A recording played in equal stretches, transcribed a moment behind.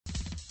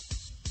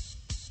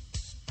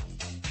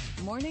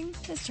Morning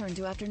has turned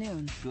to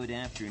afternoon. Good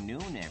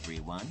afternoon,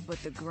 everyone.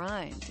 But the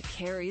grind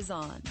carries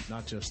on.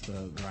 Not just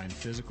the grind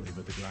physically,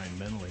 but the grind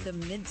mentally. The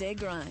Midday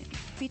Grind,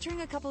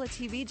 featuring a couple of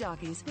TV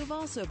jockeys who've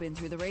also been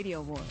through the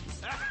radio wars.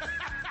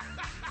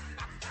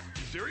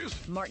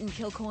 Serious? Martin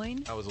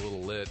Kilcoyne. I was a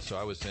little lit, so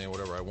I was saying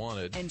whatever I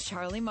wanted. And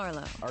Charlie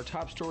Marlowe. Our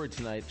top story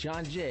tonight,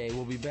 John Jay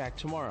will be back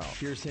tomorrow.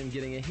 Here's him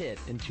getting a hit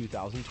in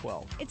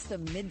 2012. It's the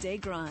Midday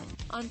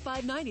Grind on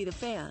 590 The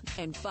Fan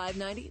and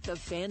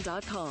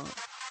 590thefan.com.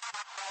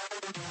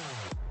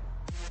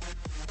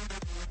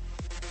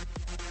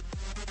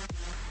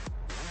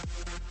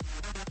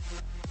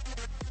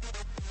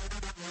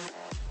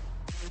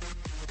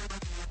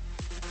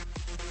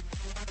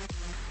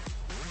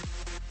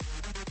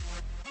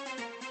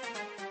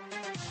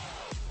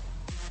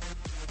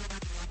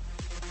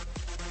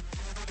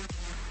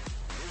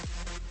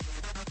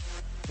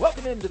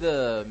 Welcome into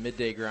the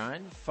Midday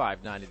Grind,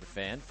 590 The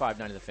Fan,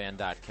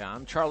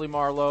 590thefan.com. Charlie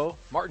Marlowe,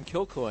 Martin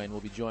Kilcoyne will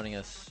be joining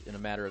us in a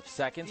matter of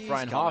seconds.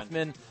 Brian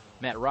Hoffman,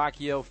 Matt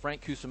Rocchio,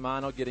 Frank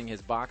Cusimano getting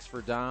his box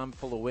for Dom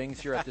full of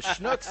wings here at the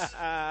Schnucks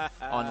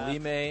on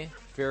Lemay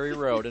Ferry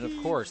Road. And,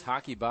 of course,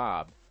 Hockey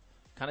Bob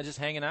kind of just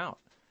hanging out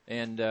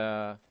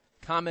and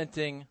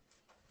commenting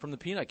from the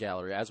peanut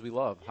gallery, as we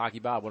love. Hockey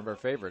Bob, one of our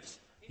favorites.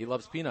 He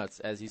loves peanuts,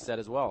 as he said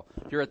as well.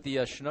 Here at the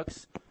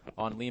Schnucks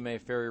on Lemay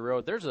Ferry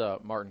Road, there's a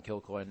Martin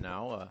Kilcoyne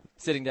now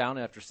sitting down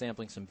after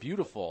sampling some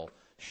beautiful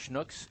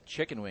Schnucks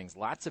chicken wings,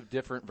 lots of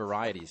different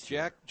varieties.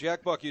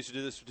 Jack Buck used to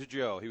do this to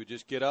Joe. He would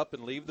just get up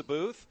and leave the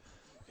booth.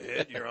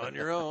 You're on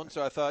your own.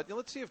 So I thought,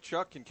 let's see if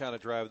Chuck can kind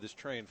of drive this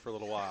train for a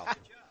little while.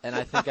 And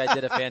I think I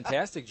did a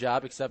fantastic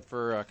job, except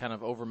for kind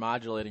of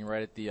over-modulating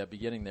right at the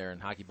beginning there,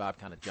 and Hockey Bob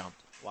kind of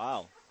jumped.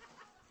 Wow.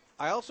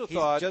 I also He's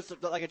thought,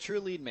 just like a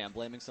true lead man,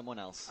 blaming someone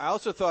else. I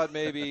also thought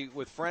maybe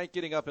with Frank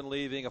getting up and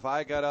leaving, if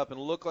I got up and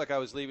looked like I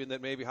was leaving,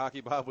 that maybe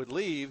Hockey Bob would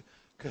leave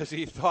because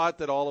he thought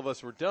that all of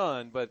us were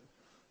done, but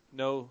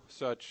no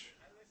such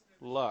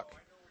luck.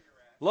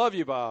 Love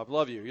you, Bob.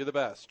 Love you. You're the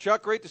best.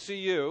 Chuck, great to see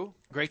you.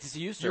 Great to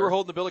see you, sir. You were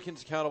holding the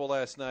Billikens accountable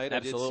last night.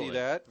 Absolutely. I did see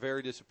that.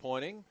 Very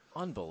disappointing.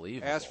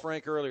 Unbelievable. Asked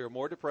Frank earlier,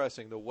 more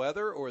depressing, the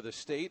weather or the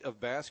state of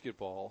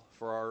basketball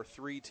for our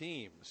three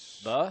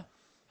teams?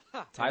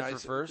 Tied for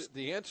first?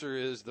 The answer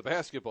is the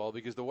basketball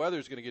because the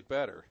weather's going to get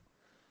better.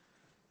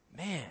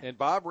 Man. And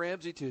Bob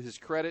Ramsey, to his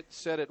credit,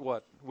 said it,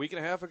 a week and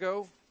a half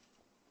ago?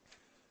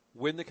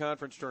 Win the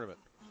conference tournament.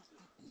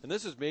 And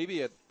this is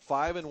maybe at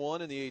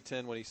 5-1 in the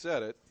A-10 when he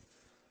said it.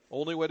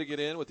 Only way to get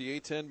in with the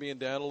A-10 being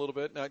down a little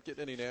bit, not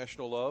getting any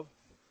national love.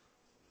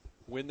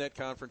 Win that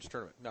conference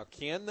tournament. Now,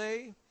 can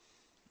they?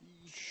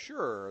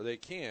 Sure, they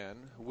can.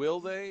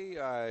 Will they?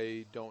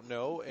 I don't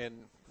know. And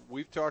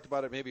we've talked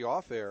about it maybe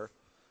off air.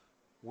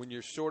 When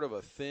you're sort of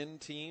a thin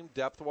team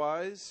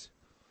depth-wise,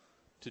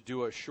 to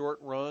do a short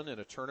run in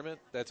a tournament,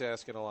 that's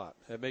asking a lot.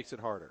 That makes it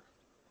harder.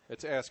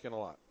 It's asking a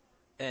lot.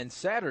 And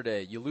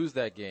Saturday, you lose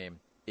that game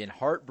in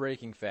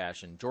heartbreaking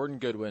fashion. Jordan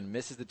Goodwin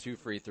misses the 2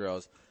 free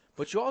throws.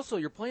 But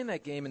you're playing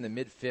that game in the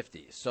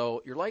mid-50s,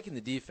 so you're liking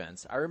the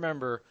defense. I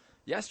remember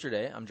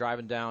yesterday, I'm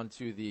driving down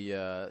to the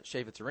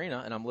Chaffetz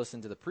Arena, and I'm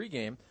listening to the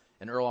pregame,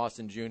 and Earl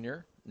Austin Jr.,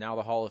 now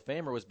the Hall of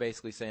Famer, was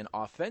basically saying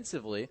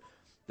offensively,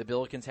 the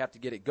Billikens have to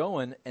get it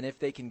going, and if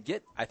they can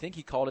get, I think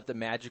he called it the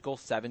magical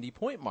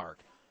 70-point mark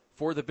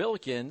for the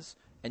Billikens,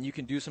 and you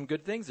can do some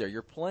good things there.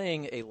 You're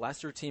playing a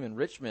lesser team in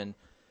Richmond,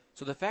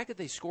 so the fact that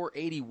they score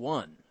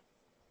 81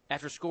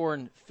 after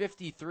scoring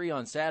 53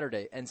 on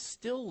Saturday and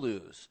still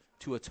lose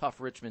to a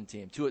tough Richmond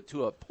team,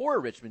 to a poor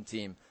Richmond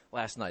team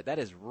last night, that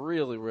is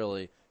really,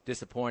 really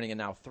disappointing, and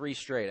now 3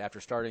 straight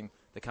after starting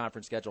the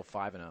conference schedule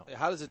 5-0.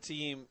 How does a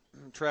team,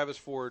 Travis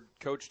Ford,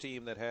 coach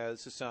team that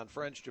has Hassan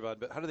French, Javon,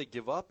 but how do they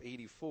give up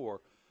 84?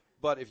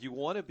 But if you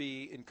want to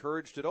be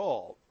encouraged at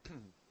all,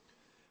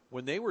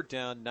 when they were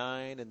down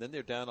 9 and then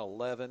they're down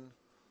 11,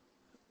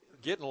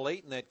 getting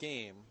late in that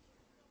game,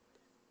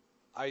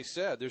 I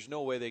said there's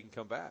no way they can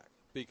come back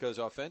because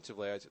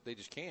offensively they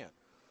just can't.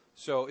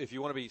 So if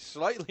you want to be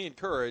slightly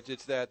encouraged,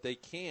 it's that they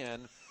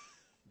can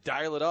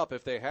dial it up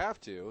if they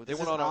have to. This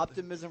is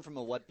optimism from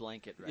a wet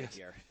blanket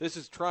here. This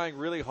is trying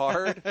really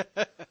hard.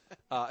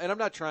 And I'm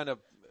not trying to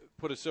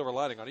put a silver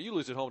lining on it. You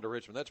lose at home to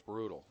Richmond. That's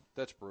brutal.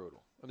 That's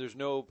brutal. And there's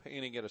no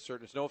painting at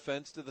there's no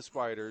offense to the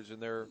Spiders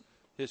and their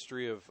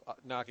history of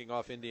knocking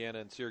off Indiana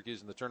and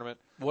Syracuse in the tournament.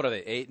 What are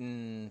they,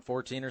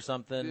 8-14 or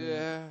something?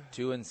 Yeah.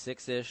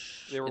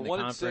 2-6-ish. They were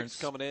 1-6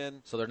 coming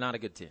in. So they're not a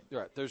good team.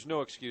 Right. There's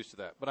no excuse to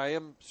that. But I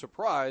am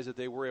surprised that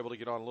they were able to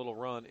get on a little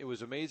run. It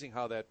was amazing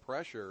how that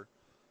pressure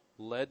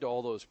led to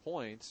all those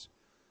points.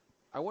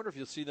 I wonder if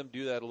you'll see them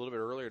do that a little bit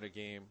earlier in a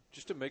game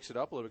just to mix it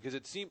up a little bit because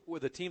it seemed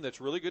with a team that's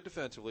really good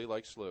defensively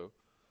like SLU,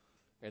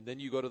 and then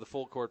you go to the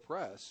full court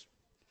press,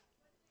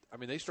 I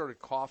mean, they started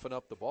coughing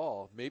up the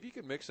ball. Maybe you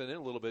can mix it in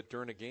a little bit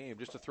during a game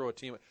just to throw a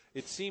team.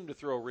 It seemed to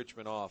throw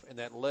Richmond off, and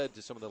that led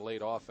to some of the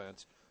late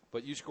offense.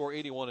 But you score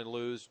 81 and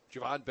lose.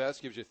 Javon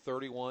Best gives you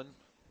 31,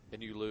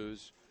 and you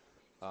lose.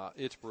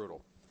 It's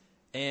brutal.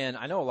 And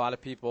I know a lot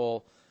of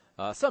people,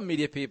 some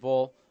media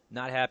people,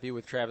 Not happy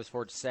with Travis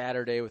Ford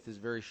Saturday with his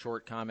very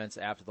short comments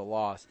after the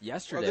loss.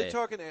 Yesterday, are they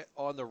talking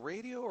on the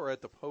radio or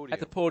at the podium? At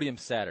the podium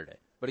Saturday.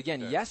 But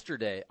again, Okay.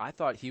 yesterday, I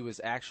thought he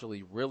was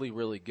actually really,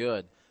 really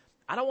good.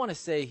 I don't want to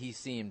say he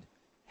seemed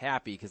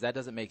happy because that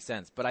doesn't make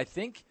sense. But I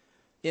think,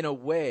 in a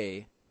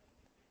way,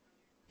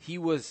 he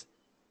was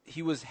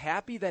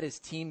happy that his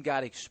team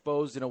got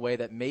exposed in a way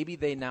that maybe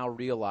they now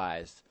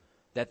realized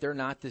that they're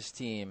not this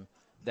team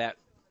that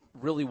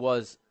really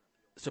was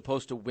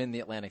supposed to win the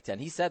Atlantic 10.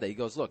 He said that. He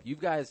goes, look, you've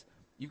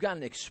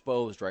gotten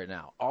exposed right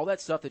now. All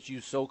that stuff that you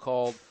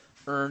so-called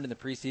earned in the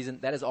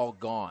preseason, that is all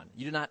gone.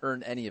 You did not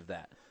earn any of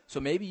that. So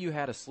maybe you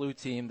had a SLU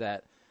team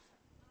that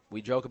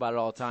we joke about it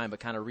all the time, but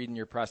kind of reading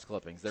your press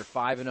clippings. They're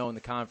 5-0 in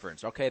the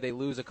conference. Okay, they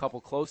lose a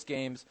couple close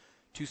games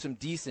to some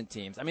decent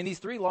teams. I mean, these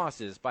 3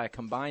 losses by a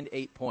combined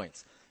 8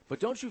 points. But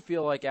don't you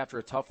feel like after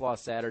a tough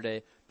loss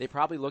Saturday, they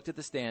probably looked at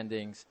the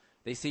standings,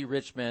 they see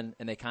Richmond,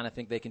 and they kind of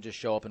think they can just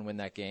show up and win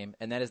that game,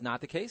 and that is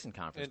not the case in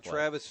conference And play.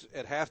 Travis,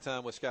 at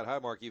halftime, what Scott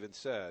Highmark even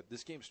said,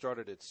 this game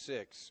started at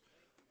 6.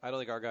 I don't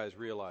think our guys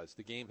realized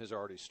the game has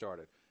already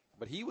started.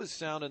 But he was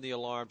sounding the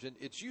alarms, and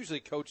it's usually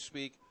coach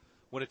speak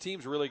when a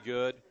team's really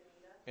good,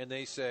 and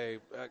they say,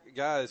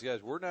 guys,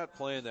 we're not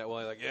playing that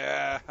well. Like,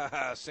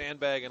 yeah,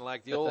 sandbagging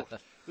like the old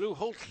Lou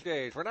Holtz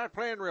days. We're not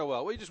playing real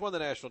well. We just won the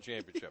national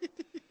championship.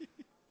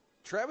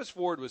 Travis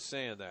Ford was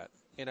saying that.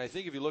 And I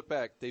think if you look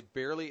back, they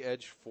barely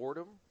edged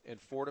Fordham, and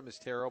Fordham is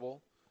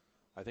terrible.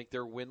 I think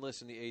they're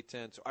winless in the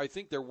A-10. So I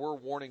think there were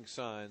warning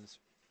signs,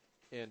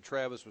 and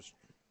Travis was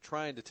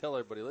trying to tell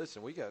everybody,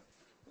 listen, we got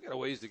a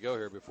ways to go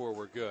here before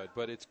we're good.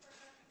 But it's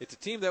a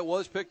team that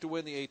was picked to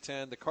win the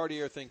A-10. The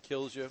Cartier thing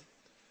kills you.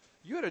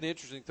 You had an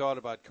interesting thought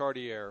about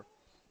Cartier.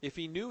 If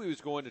he knew he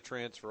was going to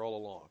transfer all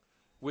along,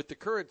 with the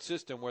current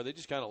system where they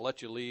just kind of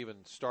let you leave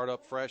and start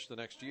up fresh the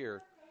next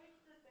year,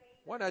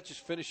 why not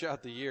just finish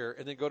out the year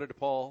and then go to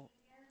DePaul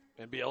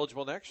and be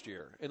eligible next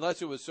year?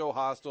 Unless it was so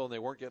hostile and they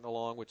weren't getting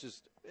along, which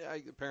is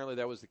apparently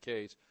that was the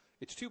case.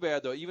 It's too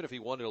bad, though, even if he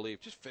wanted to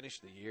leave, just finish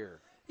the year.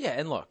 Yeah,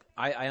 and look,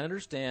 I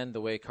understand the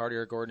way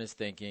Cartier Gordon is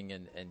thinking,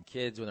 and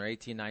kids, when they're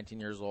 18, 19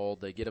 years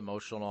old, they get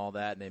emotional and all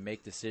that, and they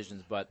make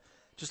decisions. But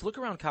just look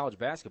around college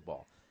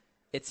basketball.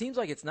 It seems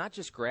like it's not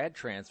just grad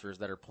transfers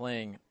that are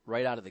playing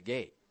right out of the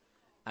gate.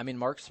 I mean,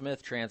 Mark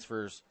Smith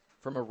transfers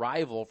from a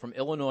rival from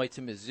Illinois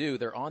to Mizzou.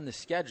 They're on the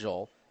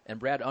schedule, and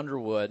Brad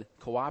Underwood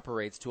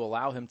cooperates to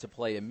allow him to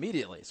play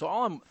immediately. So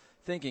all I'm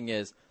thinking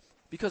is,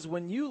 because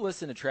when you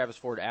listen to Travis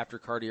Ford after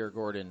Cartier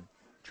Gordon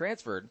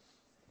transferred,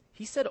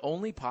 he said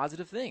only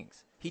positive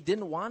things. He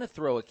didn't want to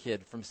throw a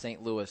kid from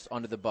St. Louis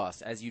under the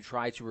bus as you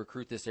try to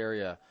recruit this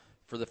area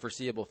for the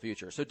foreseeable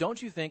future. So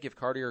don't you think if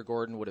Cartier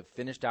Gordon would have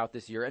finished out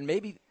this year, and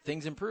maybe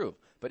things improve,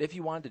 but if he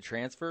wanted to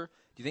transfer,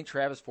 do you think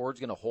Travis Ford's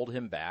going to hold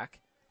him back,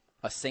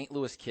 a St.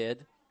 Louis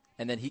kid,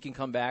 and then he can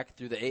come back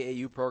through the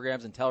AAU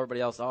programs and tell everybody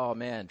else, oh,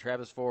 man,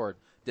 Travis Ford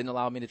didn't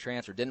allow me to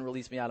transfer, didn't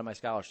release me out of my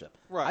scholarship.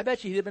 Right. I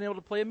bet you he'd have been able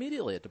to play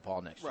immediately at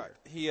DePaul next year.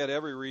 He had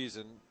every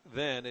reason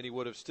then, and he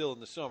would have still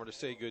in the summer, to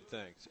say good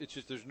things. It's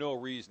just there's no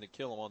reason to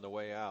kill him on the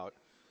way out.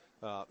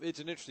 It's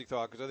an interesting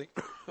thought because I think,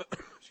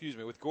 excuse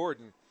me, with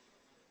Gordon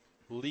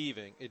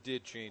leaving, it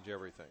did change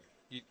everything.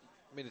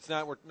 It's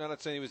not, we're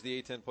not saying he was the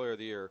A-10 player of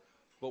the year,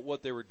 but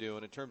what they were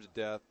doing in terms of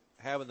depth,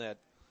 having that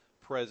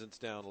presence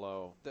down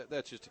low,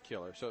 that's just a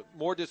killer. So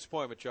more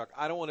disappointment, Chuck.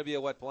 I don't want to be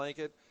a wet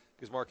blanket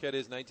because Marquette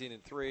is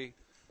 19-3.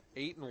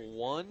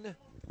 8-1,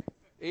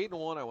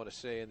 I want to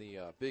say, in the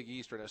Big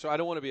East right now. So I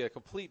don't want to be a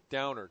complete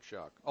downer,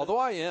 Chuck. Although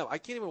I am. I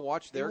can't even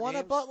watch their games. You won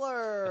at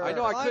Butler. I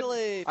know.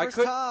 Finally, I first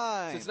couldn't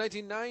time. since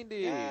 1990.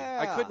 Yeah.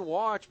 I couldn't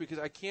watch because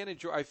I can't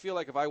enjoy. I feel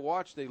like if I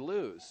watch, they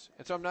lose,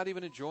 and so I'm not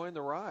even enjoying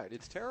the ride.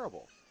 It's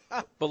terrible.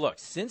 But look,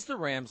 since the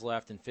Rams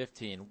left in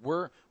 15,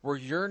 we're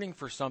yearning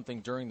for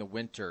something during the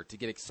winter to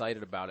get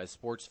excited about as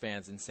sports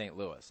fans in St.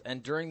 Louis.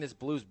 And during this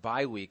Blues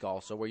bye week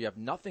also, where you have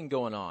nothing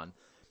going on,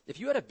 if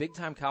you had a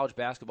big-time college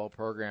basketball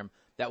program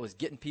that was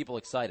getting people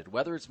excited,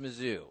 whether it's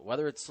Mizzou,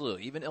 whether it's SLU,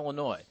 even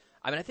Illinois,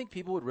 I think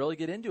people would really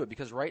get into it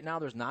because right now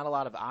there's not a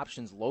lot of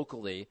options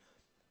locally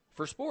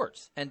for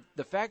sports. And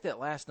the fact that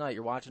last night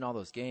you're watching all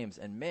those games,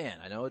 and man,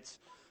 I know it's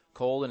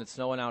cold and it's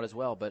snowing out as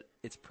well, but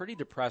it's pretty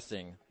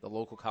depressing, the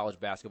local college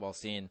basketball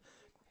scene.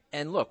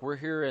 And look, we're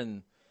here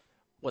in,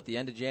 the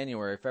end of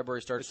January.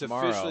 February starts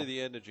tomorrow. It's officially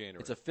the end of January.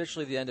 It's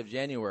officially the end of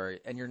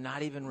January, and you're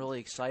not even really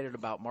excited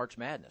about March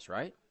Madness,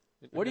 right?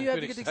 What do you have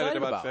to get excited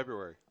about?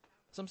 February.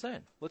 That's what I'm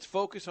saying. Let's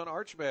focus on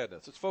Arch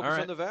Madness. Let's focus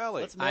on the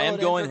Valley. I am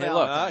going. Hey,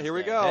 look. Here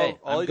we go. Hey,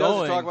 All he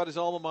does is talk about his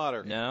alma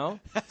mater. No.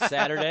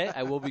 Saturday,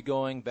 I will be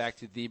going back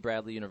to the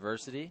Bradley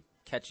University,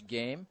 catch a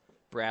game,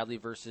 Bradley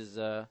versus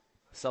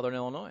Southern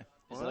Illinois.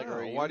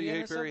 Why do you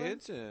hate Barry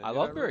Hinson? I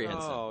love Barry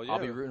Hinson. Oh, yeah. I'll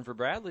be rooting for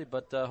Bradley,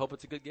 but hope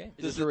it's a good game.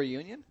 Is this a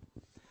reunion?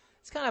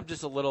 It's kind of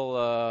just a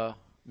little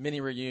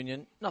mini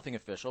reunion. Nothing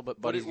official, but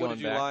Buddy's going back. What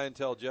did you lie and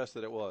tell Jess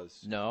that it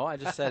was? No, I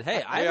just said,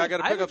 hey, I got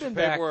to pick up some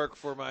back. paperwork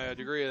for my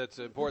degree. That's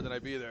important that I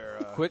be there.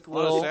 Quick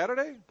little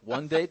Saturday?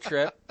 one-day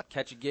trip,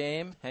 catch a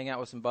game, hang out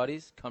with some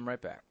buddies, come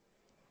right back.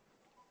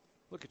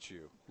 Look at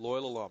you,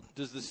 loyal alum.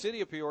 Does the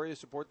city of Peoria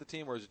support the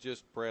team, or is it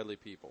just Bradley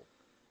people?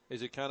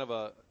 Is it kind of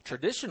a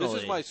traditionally?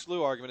 This is my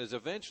slew argument. Is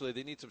eventually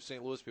they need some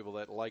St. Louis people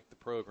that like the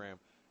program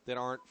that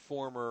aren't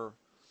former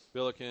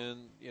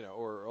Billiken,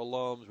 or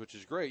alums, which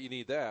is great. You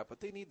need that, but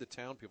they need the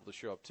town people to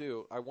show up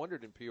too. I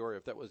wondered in Peoria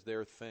if that was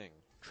their thing.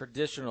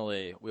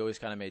 Traditionally, we always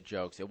kind of made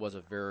jokes. It was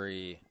a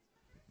very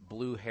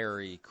blue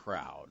hairy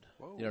crowd.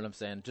 Whoa. You know what I'm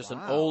saying? Just an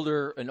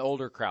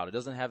older crowd. It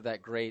doesn't have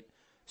that great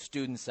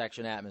student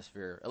section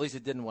atmosphere. At least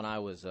it didn't when I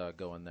was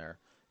going there.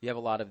 You have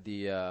a lot of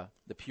the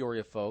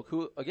Peoria folk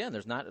who, again,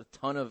 there's not a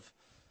ton of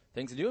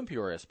things to do in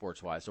Peoria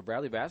sports-wise. So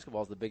Bradley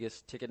basketball is the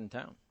biggest ticket in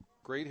town.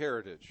 Great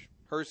heritage.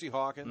 Hersey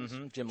Hawkins,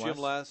 Jim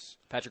Les,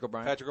 Patrick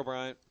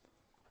O'Brien.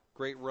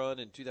 Great run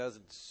in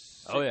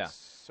 2006. Oh, yeah.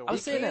 So I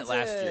was saying that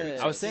last year.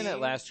 I was saying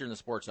that last year in the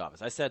sports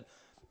office. I said,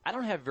 I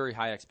don't have very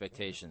high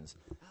expectations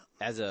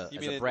as a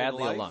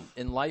Bradley alum.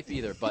 In life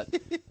either. But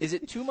is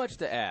it too much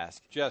to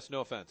ask? Jess,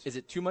 no offense. Is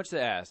it too much to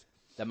ask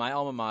that my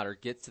alma mater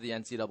gets to the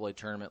NCAA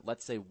tournament,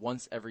 let's say,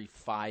 once every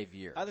 5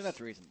 years? I think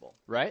that's reasonable.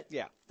 Right?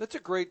 Yeah. That's a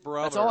great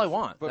barometer. That's all I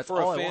want. But that's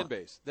for all a I fan want.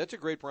 base, that's a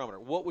great barometer.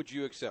 What would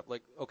you accept?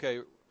 Like,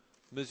 okay,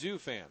 Mizzou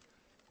fan,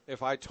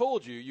 if I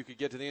told you could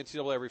get to the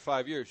NCAA every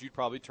 5 years, you'd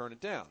probably turn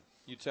it down.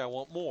 You'd say, I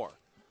want more.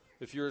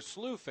 If you're a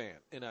SLU fan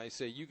and I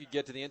say you could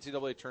get to the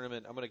NCAA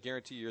tournament, I'm going to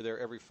guarantee you're there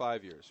every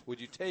 5 years, would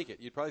you take it?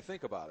 You'd probably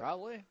think about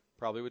it.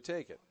 Probably would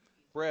take it.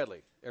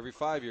 Bradley, every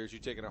 5 years, you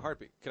take it in a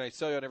heartbeat. Can I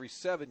sell you on every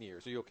 7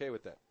 years? Are you okay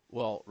with that?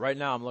 Well, right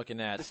now I'm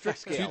looking at the strict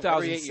scale,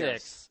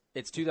 2006.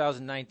 It's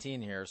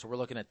 2019 here, so we're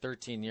looking at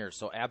 13 years.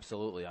 So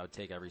absolutely, I would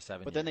take every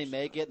 7 years. But then they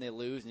make it and they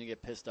lose and you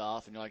get pissed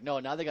off and you're like, no,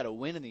 now they got to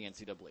win in the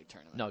NCAA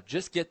tournament. No,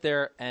 just get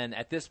there. And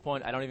at this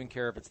point, I don't even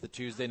care if it's the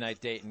Tuesday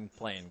night Dayton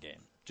playing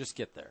game. Just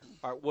get there.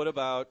 All right, what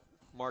about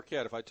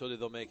Marquette? If I told you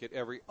they'll make it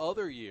every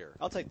other year.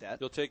 I'll take that.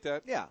 You'll take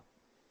that? Yeah.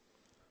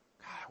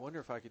 God, I wonder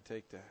if I could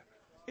take that.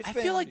 I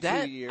feel like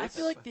that. I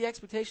feel like the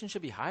expectation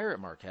should be higher at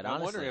Marquette.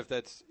 I'm honestly.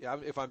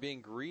 wondering if I'm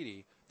being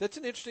greedy. That's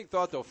an interesting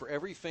thought, though, for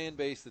every fan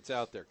base that's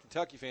out there.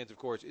 Kentucky fans, of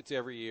course, it's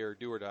every year,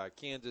 do or die.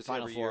 Kansas,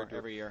 Final every Four, year.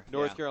 every year.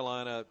 North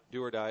Carolina,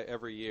 do or die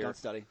every year. Don't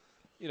study.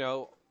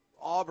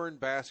 Auburn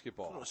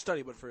basketball. Don't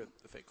study, but for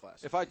the fake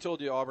class. If I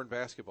told you Auburn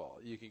basketball,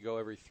 you could go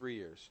every 3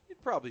 years.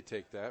 You'd probably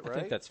take that, right? I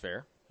think that's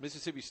fair.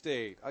 Mississippi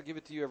State, I'll give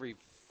it to you every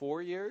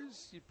 4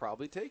 years. You'd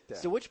probably take that.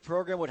 So which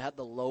program would have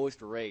the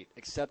lowest rate,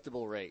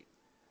 acceptable rate,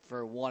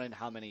 for one in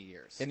how many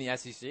years? In the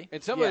SEC?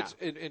 And some of it's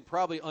and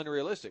probably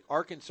unrealistic.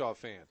 Arkansas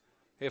fan.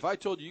 Hey, if I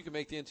told you can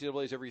make the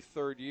NCAAs every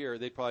third year,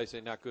 they'd probably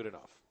say not good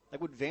enough.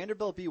 Like, would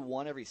Vanderbilt be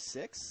one every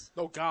 6?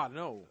 Oh, God,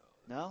 no.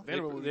 No?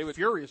 Vanderbilt would be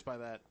furious by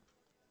that.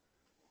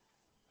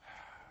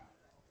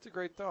 It's a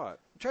great thought.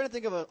 I'm trying to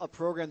think of a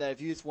program that if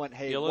you just went,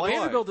 hey,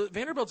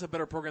 Vanderbilt's a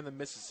better program than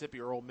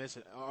Mississippi or Ole Miss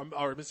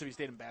or Mississippi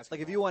State in basketball.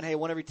 Like, if you went, hey,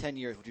 one every 10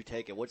 years, would you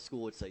take it? What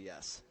school would say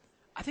yes?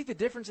 I think the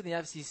difference in the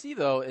FCC,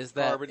 though, is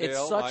that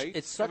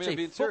it's such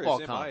a football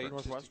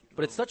conference.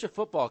 But it's such a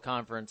football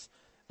conference,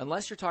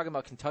 unless you're talking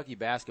about Kentucky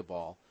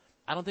basketball,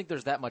 I don't think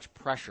there's that much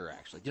pressure,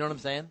 actually. Do you know what I'm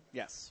saying?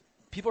 Yes.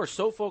 People are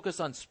so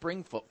focused on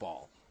spring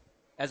football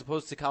as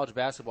opposed to college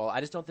basketball.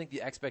 I just don't think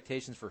the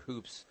expectations for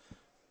hoops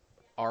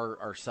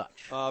are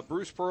such.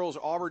 Bruce Pearl's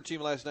Auburn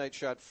team last night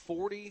shot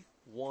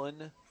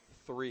 41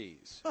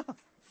 threes.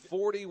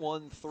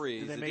 41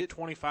 threes. Did they make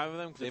 25 of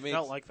them? Because it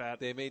felt like that.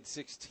 They made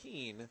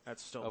 16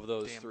 still of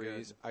those damn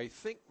threes. Good. I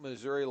think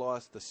Missouri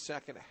lost the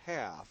second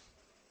half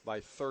by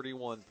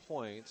 31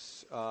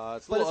 points. But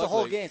it's the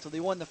whole game, so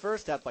they won the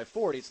first half by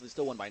 40, so they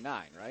still won by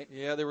 9, right?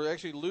 Yeah, they were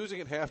actually losing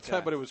at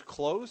halftime, but it was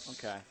close.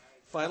 Okay.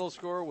 Final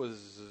score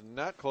was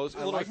not close.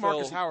 I like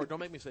Marcus Howard. Don't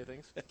make me say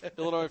things.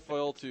 Illinois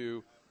fell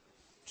to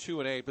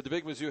 2-8. But the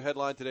big Mizzou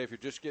headline today, if you're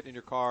just getting in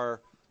your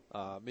car,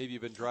 maybe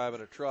you've been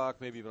driving a truck,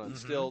 maybe you've been on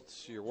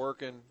stilts, you're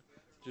working,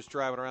 just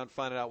driving around,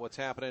 finding out what's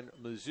happening.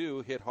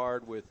 Mizzou hit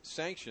hard with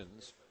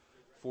sanctions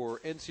for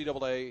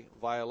NCAA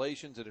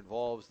violations. It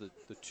involves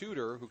the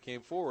tutor who came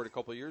forward a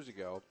couple of years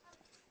ago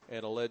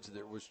and alleged that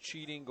there was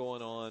cheating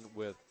going on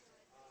with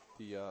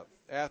the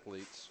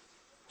athletes.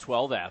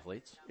 12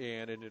 athletes.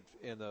 And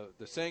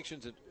the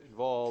sanctions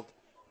involved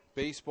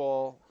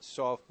baseball,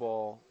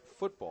 softball,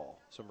 football,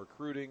 some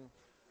recruiting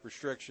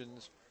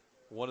restrictions.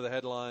 One of the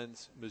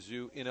headlines,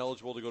 Mizzou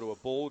ineligible to go to a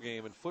bowl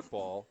game in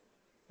football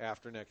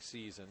after next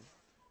season.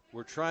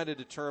 We're trying to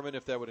determine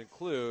if that would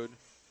include,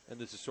 and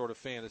this is sort of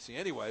fantasy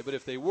anyway, but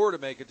if they were to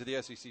make it to the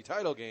SEC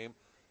title game,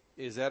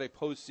 is that a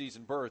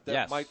postseason berth?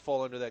 That might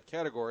fall under that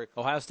category.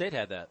 Ohio State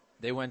had that.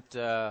 They went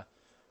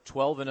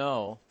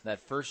 12-0 that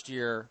first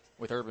year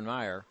with Urban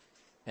Meyer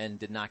and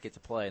did not get to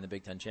play in the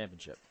Big Ten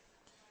Championship.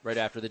 Right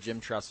after the Jim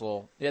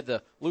Tressel. They had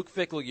the Luke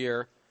Fickell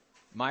year.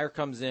 Meyer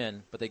comes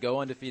in, but they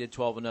go undefeated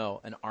 12-0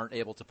 and aren't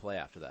able to play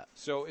after that.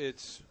 So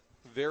it's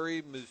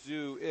very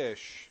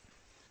Mizzou-ish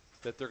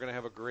that they're going to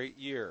have a great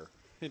year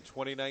in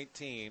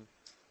 2019.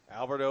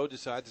 Albert O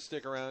decides to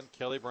stick around.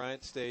 Kelly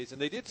Bryant stays. And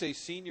they did say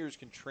seniors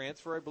can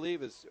transfer, I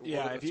believe.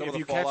 If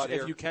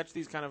you catch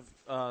these kind of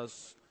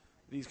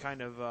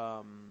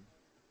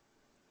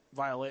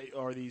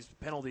these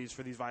penalties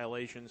for these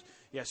violations.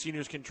 Yeah,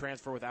 seniors can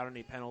transfer without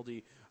any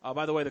penalty.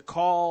 By the way, the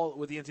call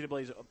with the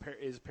NCAA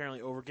is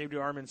apparently over. Gabe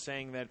DeArmond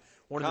saying that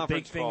one of the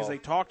big things they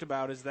talked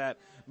about is that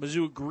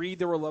Mizzou agreed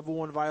there were level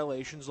 1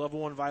 violations. Level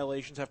 1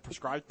 violations have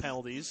prescribed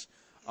penalties,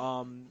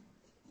 and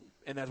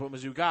that's what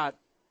Mizzou got.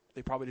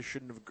 They probably just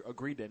shouldn't have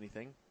agreed to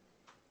anything.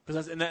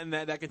 And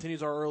that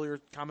continues our earlier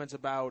comments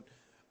about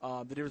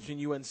the difference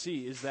between UNC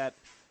is that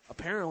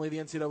apparently the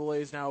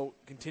NCAA is now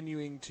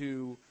continuing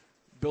to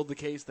build the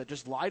case that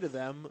just lie to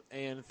them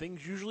and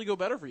things usually go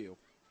better for you.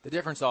 The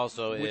difference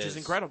also which is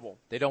incredible.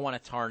 They don't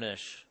want to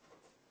tarnish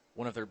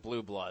one of their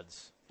blue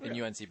bloods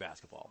in UNC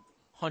basketball.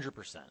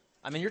 100%.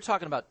 I mean, you're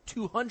talking about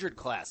 200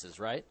 classes,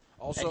 right?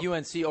 Also, at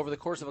UNC over the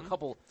course of a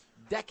couple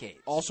decades.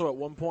 Also, at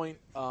one point,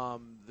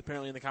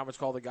 apparently in the conference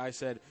call, the guy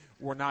said,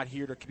 we're not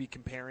here to be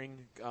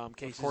comparing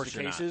cases to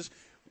cases.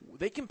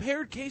 They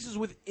compared cases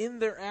within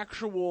their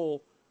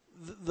actual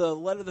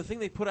the thing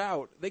they put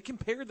out. They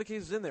compared the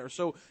cases in there.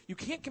 So you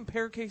can't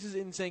compare cases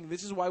in saying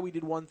this is why we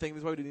did one thing,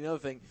 this is why we did another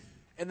thing,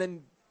 and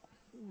then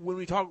when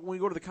we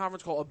go to the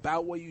conference call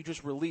about what you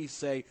just released,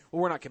 say,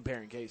 well, we're not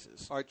comparing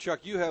cases. All right, Chuck,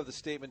 you have the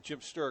statement, Jim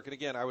Sturck, and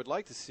again, I would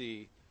like to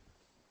see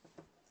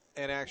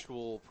an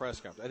actual press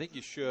conference. I think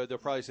you should. They'll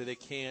probably say they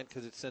can't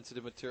because it's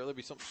sensitive material. It'll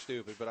be something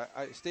stupid, but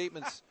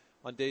statements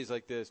on days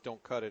like this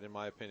don't cut it, in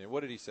my opinion. What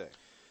did he say?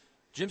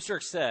 Jim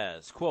Sturck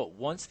says, quote,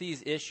 once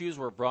these issues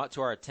were brought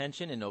to our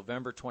attention in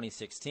November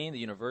 2016, the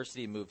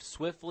university moved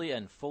swiftly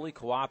and fully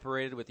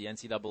cooperated with the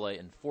NCAA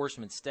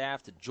enforcement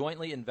staff to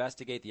jointly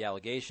investigate the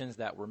allegations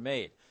that were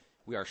made.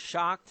 We are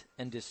shocked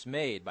and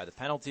dismayed by the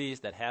penalties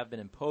that have been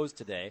imposed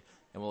today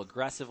and will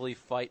aggressively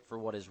fight for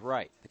what is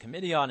right. The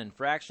Committee on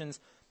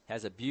Infractions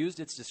has abused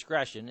its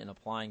discretion in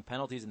applying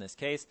penalties in this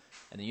case,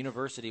 and the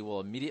university will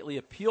immediately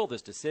appeal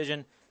this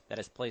decision that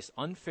has placed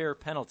unfair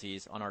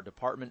penalties on our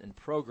department and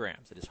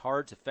programs. It is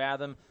hard to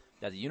fathom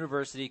that the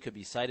university could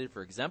be cited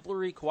for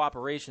exemplary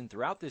cooperation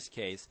throughout this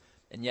case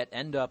and yet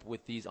end up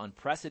with these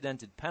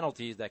unprecedented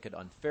penalties that could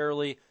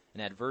unfairly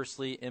and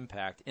adversely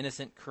impact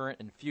innocent current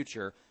and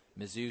future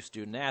Mizzou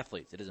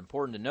student-athletes. It is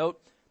important to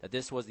note that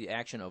this was the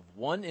action of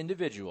one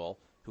individual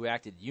who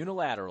acted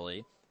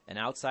unilaterally and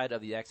outside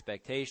of the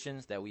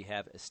expectations that we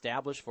have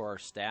established for our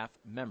staff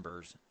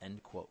members,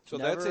 end quote. So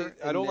never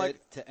I don't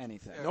like to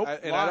anything. Nope.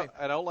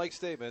 I don't like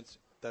statements.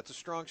 That's a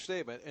strong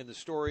statement, and the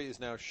story is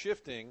now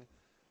shifting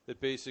that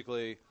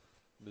basically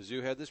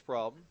Mizzou had this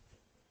problem.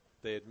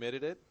 They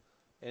admitted it.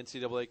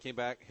 NCAA came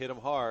back, hit them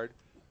hard,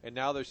 and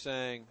now they're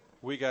saying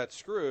we got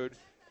screwed,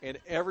 and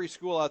every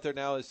school out there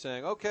now is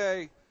saying,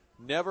 okay,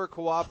 never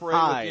cooperate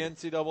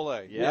with the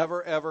NCAA. Yep.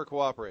 Never, ever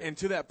cooperate. And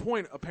to that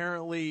point,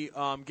 apparently,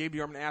 Gabe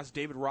DeArmond asked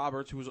David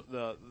Roberts, who was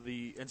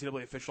the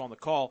NCAA official on the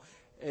call,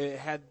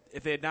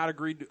 if they had not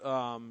agreed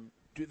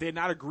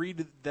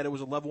that it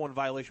was a level 1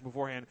 violation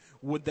beforehand,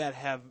 would that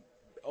have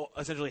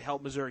essentially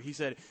helped Missouri? He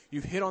said,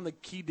 you've hit on the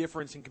key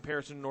difference in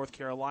comparison to North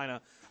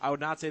Carolina. I would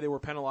not say they were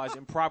penalized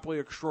improperly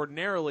or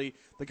extraordinarily.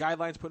 The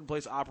guidelines put in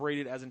place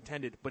operated as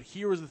intended. But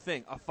here was the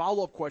thing. A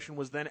follow-up question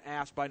was then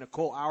asked by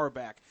Nicole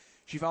Auerbach.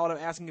 She followed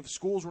up asking if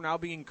schools were now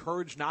being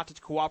encouraged not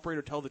to cooperate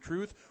or tell the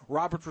truth.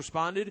 Roberts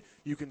responded,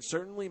 you can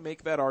certainly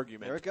make that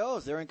argument. There it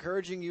goes. They're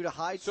encouraging you to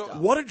hide stuff.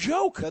 What a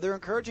joke. So they're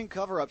encouraging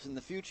cover-ups in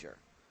the future.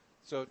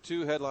 So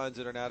 2 headlines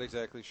that are not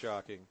exactly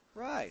shocking.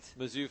 Right.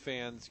 Mizzou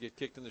fans get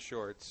kicked in the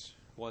shorts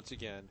once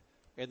again,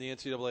 and the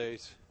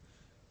NCAA's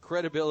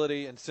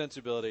credibility and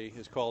sensibility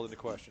is called into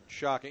question.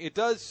 Shocking. It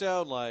does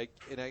sound like,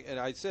 and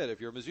I said, if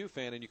you're a Mizzou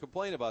fan and you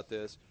complain about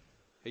this,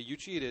 hey, you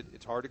cheated,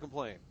 it's hard to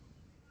complain.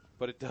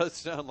 But it does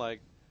sound like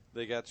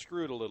they got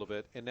screwed a little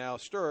bit. And now,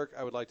 Sturck,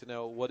 I would like to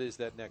know, what is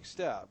that next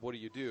step? What do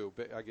you do?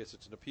 I guess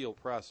it's an appeal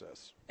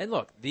process. And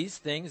look, these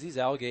things, these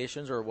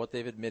allegations, or what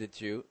they've admitted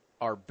to,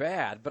 are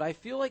bad. But I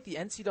feel like the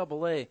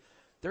NCAA,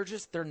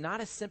 they're not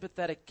a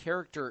sympathetic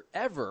character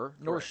ever,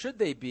 nor Correct. should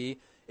they be.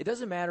 It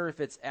doesn't matter if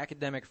it's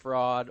academic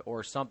fraud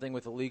or something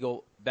with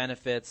illegal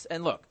benefits.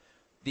 And look,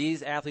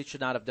 these athletes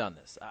should not have done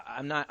this.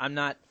 I'm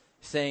not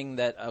saying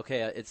that,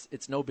 okay,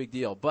 it's no big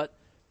deal. But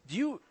do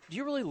you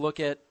really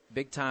look at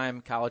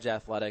big-time college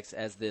athletics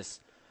as this,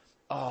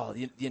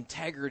 the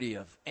integrity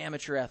of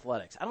amateur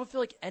athletics? I don't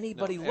feel like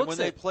anybody looks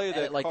at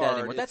it like that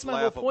anymore. That's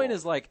my whole point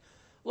is like,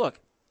 look,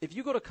 if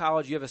you go to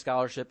college, you have a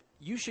scholarship,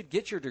 you should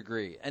get your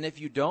degree. And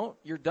if you don't,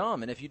 you're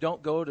dumb. And if you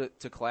don't go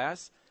to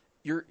class,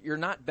 you're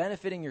not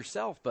benefiting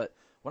yourself. But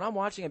when I'm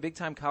watching a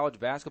big-time college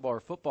basketball or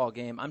football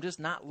game, I'm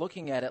just not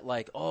looking at it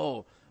like,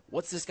 oh,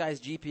 what's this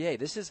guy's GPA?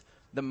 This is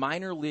the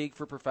minor league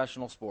for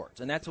professional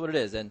sports, and that's what it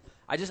is. And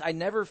I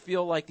never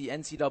feel like the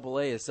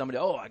NCAA is somebody,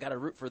 I got to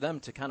root for them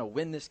to kind of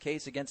win this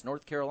case against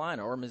North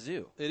Carolina or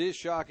Mizzou. It is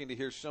shocking to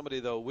hear somebody,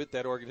 though, with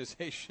that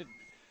organization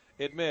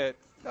admit,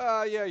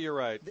 yeah, you're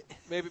right.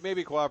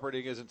 Maybe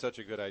cooperating isn't such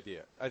a good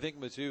idea. I think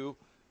Mizzou,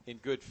 in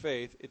good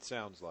faith, it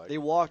sounds like. They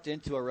walked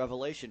into a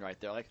revelation right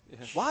there. Like,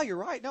 wow, you're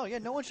right.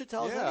 No one should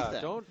tell us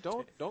anything.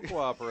 Don't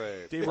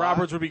cooperate. Dave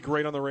Roberts would be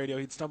great on the radio.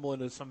 He'd stumble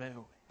into some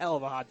hell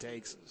of a hot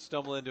takes.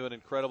 Stumble into an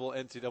incredible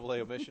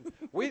NCAA omission.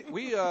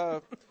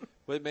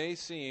 Well, it may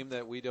seem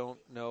that we don't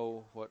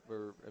know what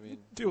we're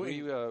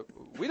doing.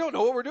 We don't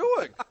know what we're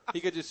doing.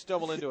 He could just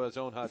stumble into his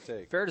own hot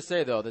take. Fair to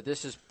say, though, that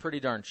this is pretty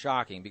darn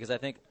shocking because I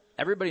think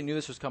everybody knew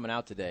this was coming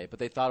out today, but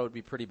they thought it would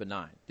be pretty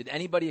benign. Did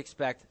anybody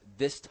expect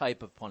this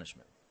type of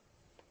punishment?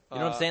 You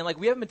know what I'm saying? Like,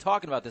 we haven't been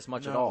talking about this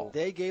much at all.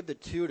 They gave the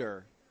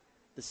tutor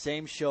the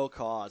same show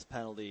cause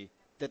penalty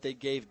that they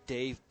gave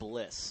Dave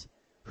Bliss,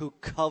 who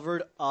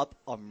covered up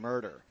a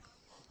murder.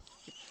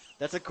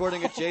 That's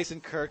according to Jason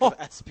Kirk of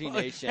SB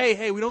Nation.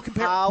 Hey, we don't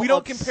compare. How we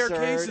don't compare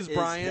absurd cases, is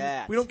Brian.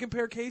 that? We don't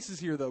compare cases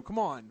here, though. Come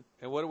on.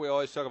 And what do we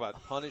always talk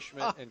about?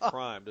 Punishment and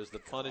crime. Does the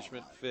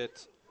punishment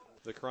fit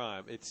the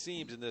crime? It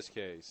seems in this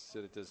case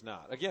that it does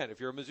not. Again, if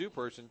you're a Mizzou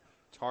person,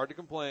 it's hard to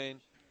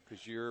complain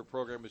because your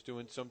program is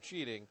doing some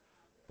cheating,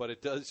 but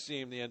it does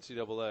seem the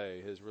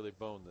NCAA has really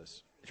boned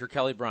this. If you're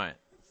Kelly Bryant,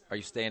 are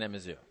you staying at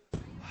Mizzou?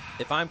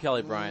 If I'm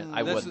Kelly Bryant,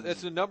 I wouldn't.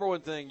 That's the number one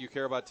thing you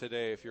care about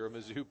today if you're a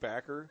Mizzou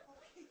backer.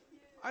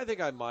 I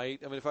think I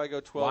might. I mean, if I go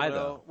 12-0, Why,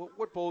 though?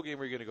 What bowl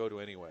game are you going to go to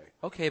anyway?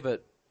 Okay,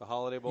 but The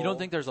Holiday Bowl? you don't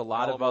think there's a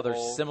lot of Alamo other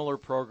Bowl? similar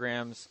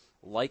programs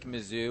like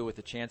Mizzou with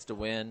a chance to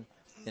win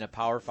in a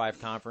Power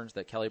 5 conference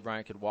that Kelly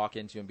Bryant could walk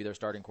into and be their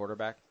starting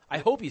quarterback? I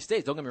hope he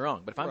stays, don't get me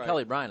wrong, but if I'm Right.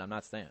 Kelly Bryant, I'm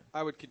not staying.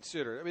 I would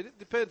consider it. I mean, it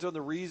depends on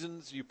the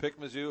reasons you pick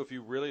Mizzou. If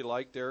you really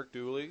liked Derek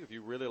Dooley, if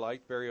you really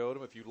liked Barry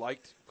Odom, if you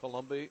liked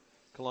Columbia.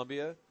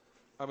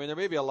 I mean, there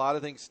may be a lot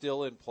of things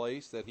still in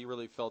place that he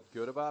really felt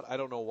good about. I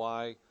don't know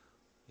why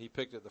he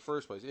picked it in the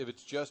first place. If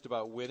it's just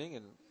about winning,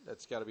 and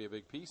that's got to be a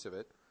big piece of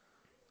it,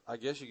 I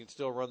guess you can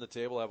still run the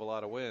table, have a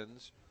lot of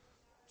wins,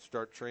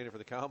 start training for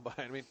the combine.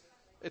 I mean,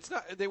 it's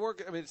not. They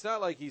weren't. I mean, it's not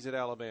like he's at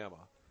Alabama,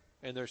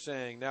 and they're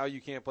saying now you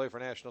can't play for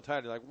a national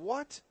title. You're like,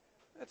 what?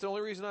 That's the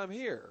only reason I'm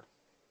here.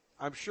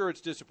 I'm sure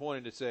it's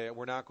disappointing to say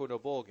we're not going to a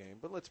bowl game,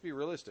 but let's be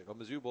realistic. A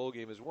Mizzou bowl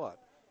game is what?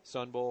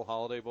 Sun Bowl,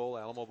 Holiday Bowl,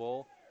 Alamo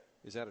Bowl.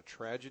 Is that a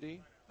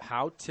tragedy?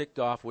 How ticked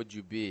off would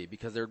you be?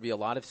 Because there would be a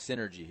lot of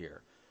synergy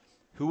here.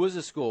 Who was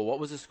the school? What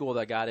was the school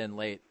that got in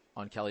late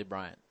on Kelly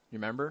Bryant? You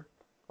remember?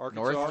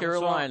 Arkansas? North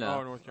Carolina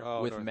Oh, North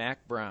Carolina. with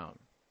Mac Brown.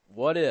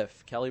 What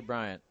if Kelly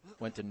Bryant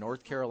went to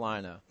North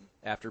Carolina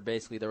after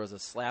basically there was a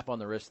slap on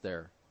the wrist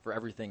there for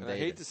everything And they I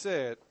hate did? to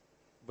say it,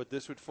 but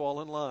this would fall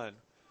in line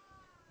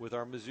with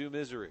our Mizzou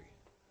misery.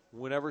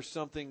 Whenever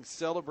something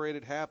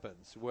celebrated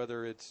happens,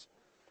 whether it's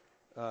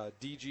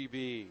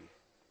DGB,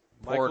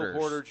 Porters. Michael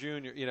Porter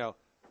Jr.,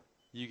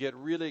 you get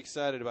really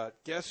excited about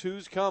guess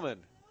who's coming,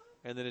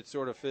 and then it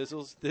sort of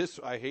fizzles. This,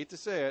 I hate to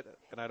say it,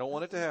 and I don't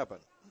want it to happen.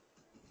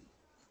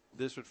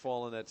 This would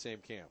fall in that same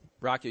camp.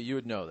 Rocky, you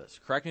would know this.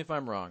 Correct me if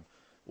I'm wrong.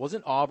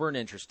 Wasn't Auburn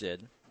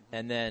interested,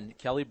 and then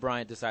Kelly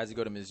Bryant decides to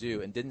go to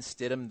Mizzou, and didn't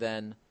Stidham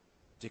then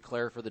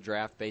declare for the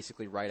draft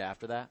basically right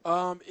after that?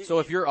 So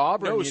if you're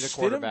Auburn, you need a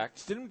quarterback.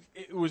 Stidham,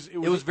 it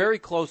was very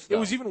close, though. It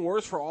was even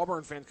worse for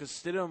Auburn fans because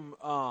Stidham,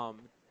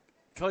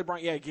 Kelly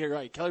Bryant, yeah, you're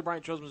right. Kelly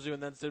Bryant chose Mizzou,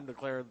 and then Stidham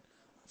declared.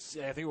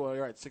 I think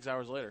you're right. 6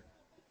 hours later,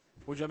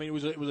 which I mean, it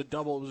was a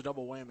double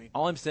whammy.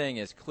 All I'm saying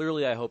is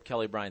clearly I hope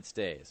Kelly Bryant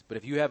stays. But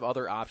if you have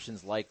other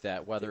options like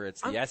that, whether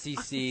it's the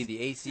SEC,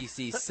 the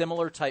ACC,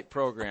 similar type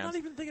programs, I'm not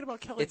even thinking about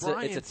Kelly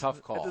Bryant. It's a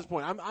tough call at this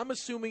point. I'm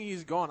assuming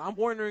he's gone. I'm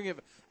wondering if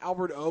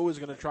Albert O is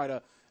going to try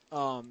to,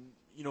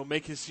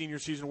 make his senior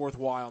season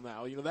worthwhile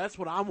now. That's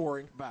what I'm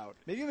worrying about.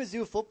 Maybe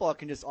Mizzou football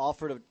can just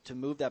offer to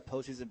move that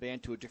postseason ban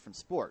to a different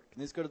sport. Can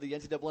they just go to the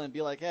NCAA and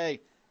be like, hey,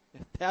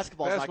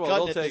 basketball's not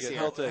cutting it this year.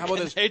 They'll take How about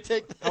this?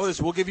 How about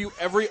this? We'll give you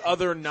every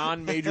other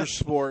non-major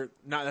sport.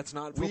 That's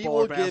not football We will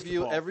or basketball. give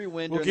you every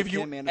win We'll during give the you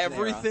Cam Anderson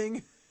everything.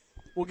 era.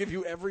 We'll give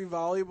you every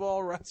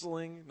volleyball,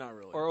 wrestling. Not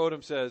really. Or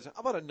Odom says,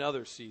 how about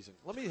another season?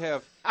 Let me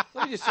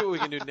just see what we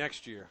can do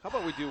next year. How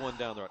about we do one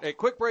down the road? Hey,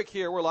 quick break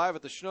here. We're live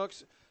at the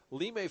Schnucks,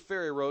 Lemay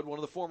Ferry Road, one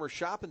of the former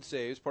Shop and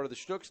Saves, part of the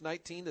Schnucks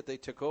 19 that they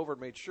took over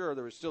and made sure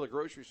there was still a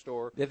grocery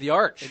store. They have the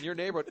arch. In your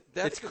neighborhood.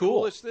 That's It's the cool.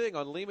 coolest thing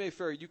on Lemay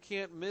Ferry. You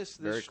can't miss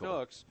this Very cool.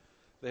 Schnucks.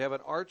 They have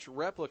an arch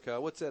replica.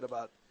 What's that,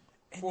 about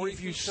 40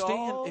 if you feet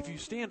tall?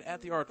 stand,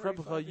 at the arch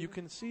replica, you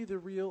can see the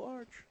real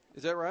arch.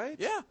 Is that right?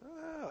 Yeah.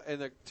 Oh,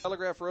 and the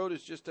Telegraph Road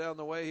is just down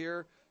the way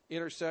here,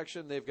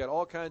 intersection. They've got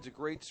all kinds of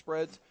great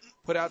spreads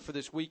put out for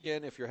this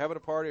weekend. If you're having a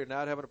party or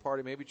not having a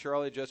party, maybe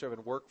Charlie and Jess are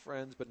having work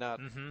friends, but not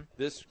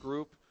this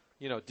group.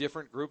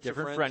 Different groups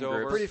Different of friend friends over.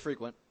 groups. Pretty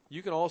frequent.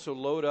 You can also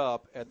load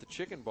up at the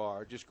chicken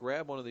bar. Just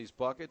grab one of these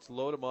buckets,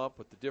 load them up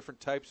with the different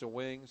types of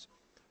wings.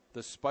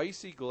 The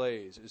spicy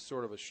glaze is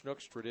sort of a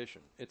Schnucks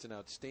tradition. It's an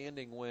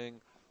outstanding wing.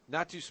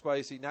 Not too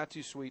spicy, not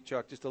too sweet,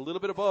 Chuck. Just a little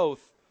bit of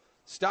both.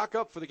 Stock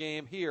up for the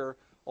game here.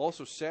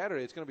 Also,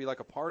 Saturday, it's going to be like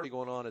a party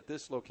going on at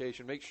this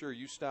location. Make sure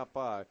you stop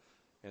by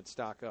and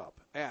stock up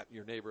at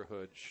your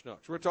neighborhood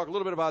Schnucks. We're going to talk a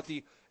little bit about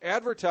the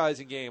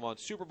advertising game on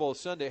Super Bowl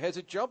Sunday. Has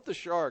it jumped the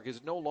shark? Is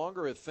it no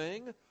longer a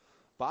thing?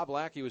 Bob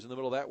Lackey was in the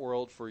middle of that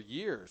world for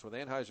years with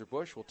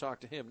Anheuser-Busch. We'll talk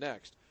to him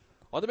next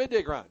on the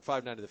Midday Grind,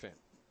 590 The Fan.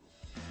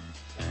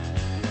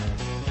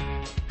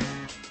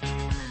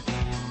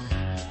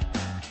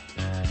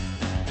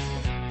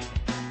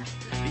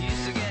 You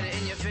used to get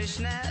it in your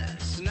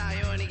fishnets, now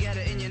you only get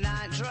it in your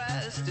night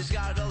dress.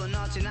 Discarded all the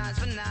naughty nights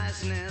for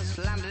niceness,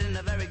 landed in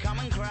a very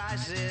common crisis.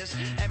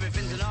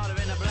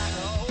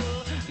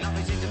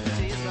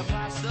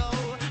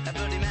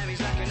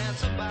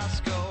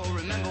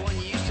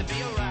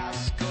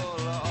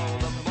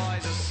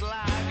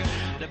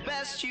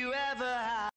 best you ever had.